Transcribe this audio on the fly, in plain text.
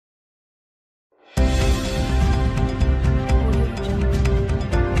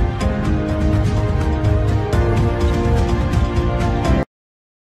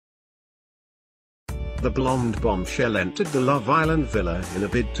The blonde bombshell entered the Love Island villa in a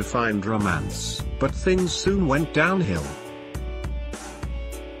bid to find romance, but things soon went downhill.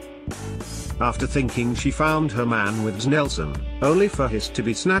 After thinking she found her man with Wes Nelson, only for his to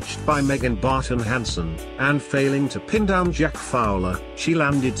be snatched by Megan Barto and failing to pin down Jack Fowler, she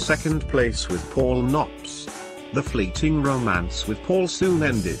landed second place with Paul Knops. The fleeting romance with Paul soon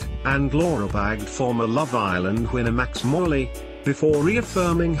ended, and Laura bagged former Love Island winner Max Morley, before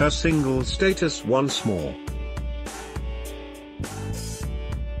reaffirming her single status once more.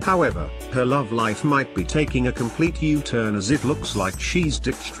 However, her love life might be taking a complete U-turn, as it looks like she's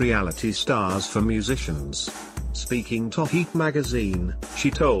ditched reality stars for musicians. Speaking to Heat magazine,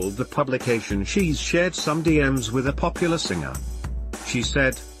 she told the publication she's shared some DMs with a popular singer. She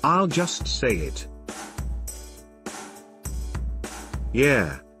said, "I'll just say it.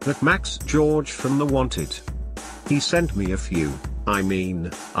 Yeah, that Max George from The Wanted. He sent me a few. I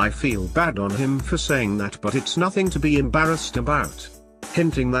mean, I feel bad on him for saying that, but it's nothing to be embarrassed about,"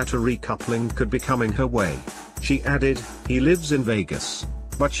 hinting that a recoupling could be coming her way. She added, "He lives in Vegas."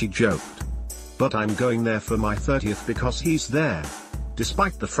 But she joked, "But I'm going there for my 30th because he's there."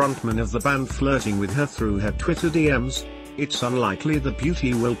 Despite the frontman of the band flirting with her through her Twitter DMs, it's unlikely the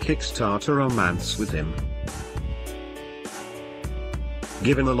beauty will kickstart a romance with him.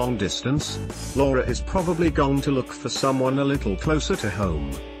 Given a long distance, Laura is probably going to look for someone a little closer to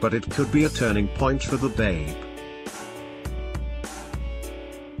home, but it could be a turning point for the babe.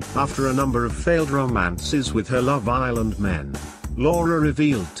 After a number of failed romances with her Love Island men, Laura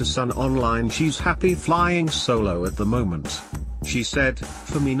revealed to Sun Online she's happy flying solo at the moment. She said,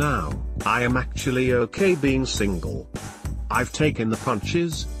 "For me now, I am actually okay being single. I've taken the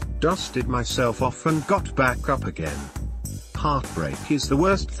punches, dusted myself off and got back up again. Heartbreak is the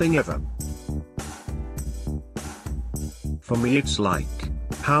worst thing ever. For me it's like,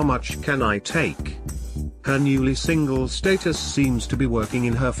 how much can I take?" Her newly single status seems to be working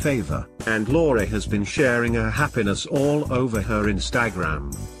in her favor, and Laura has been sharing her happiness all over her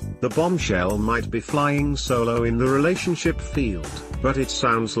Instagram. The bombshell might be flying solo in the relationship field, but it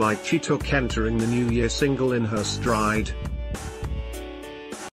sounds like she took entering the new year single in her stride.